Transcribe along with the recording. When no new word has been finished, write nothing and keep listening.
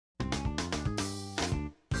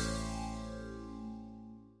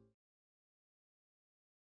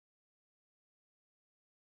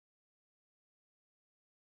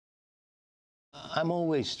I'm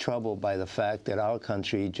always troubled by the fact that our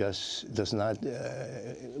country just does not,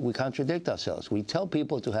 we contradict ourselves. We tell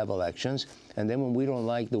people to have elections, and then when we don't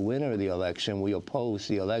like the winner of the election, we oppose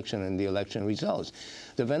the election and the election results.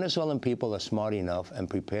 The Venezuelan people are smart enough and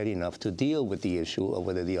prepared enough to deal with the issue of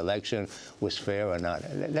whether the election was fair or not.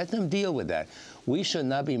 Let them deal with that. We should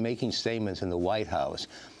not be making statements in the White House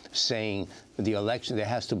saying the election, there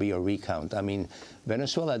has to be a recount. I mean,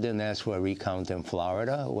 Venezuela didn't ask for a recount in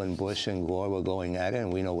Florida when Bush and Gore were going at it,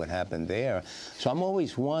 and we know what happened there. So I'm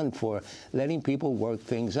always one for letting people work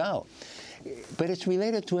things out. But it's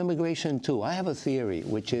related to immigration, too. I have a theory,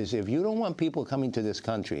 which is if you don't want people coming to this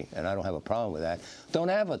country, and I don't have a problem with that, don't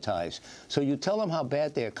advertise. So you tell them how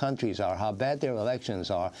bad their countries are, how bad their elections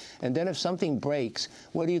are, and then if something breaks,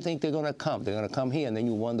 where do you think they're going to come? They're going to come here, and then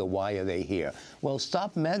you wonder, why are they here? Well,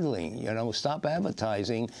 stop meddling, you know, stop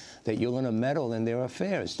advertising that you're going to meddle in their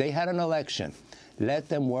affairs. They had an election. Let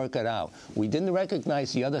them work it out. We didn't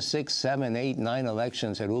recognize the other 6, 7, 8, 9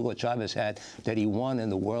 elections that Hugo Chavez had that he won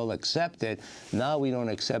and the world accepted. Now we don't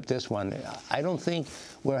accept this one. I don't think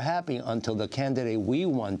we're happy until the candidate we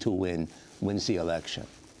want to win wins the election.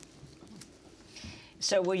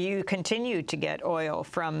 So will you continue to get oil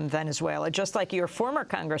from Venezuela, just like your former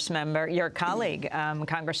Congressmember, your colleague,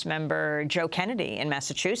 Congressmember Joe Kennedy in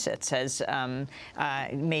Massachusetts has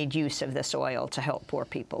made use of this oil to help poor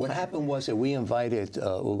people? What happened was that we invited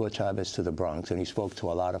Hugo Chavez to the Bronx, and he spoke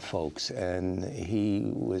to a lot of folks, and he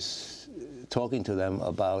was talking to them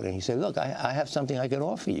about, and he said, look, I have something I can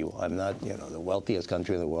offer you. I'm not, you know, the wealthiest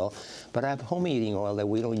country in the world, but I have home heating oil that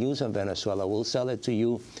we don't use in Venezuela. We'll sell it to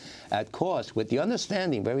you at cost, with the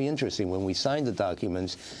understanding, very interesting, when we signed the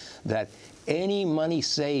documents, that any money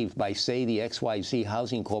saved by, say, the XYZ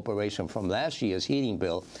Housing Corporation from last year's heating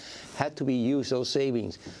bill had to be used, those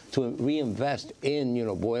savings, to reinvest in, you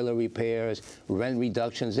know, boiler repairs, rent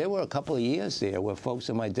reductions. There were a couple of years there where folks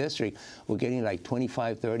in my district were getting like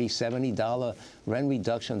 $25, $30, $70 rent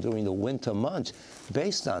reduction during the winter months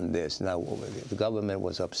based on this. Now, the government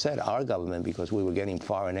was upset, our government, because we were getting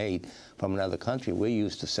foreign aid from another country. We're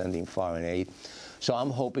used to sending foreign aid. So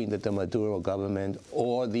I'm hoping that the Maduro government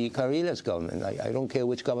or the Carriles government, I don't care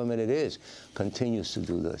which government it is, continues to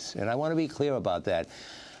do this. And I want to be clear about that.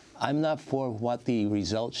 I'm not for what the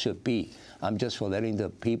results should be. I'm just for letting the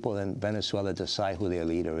people in Venezuela decide who their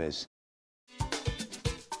leader is.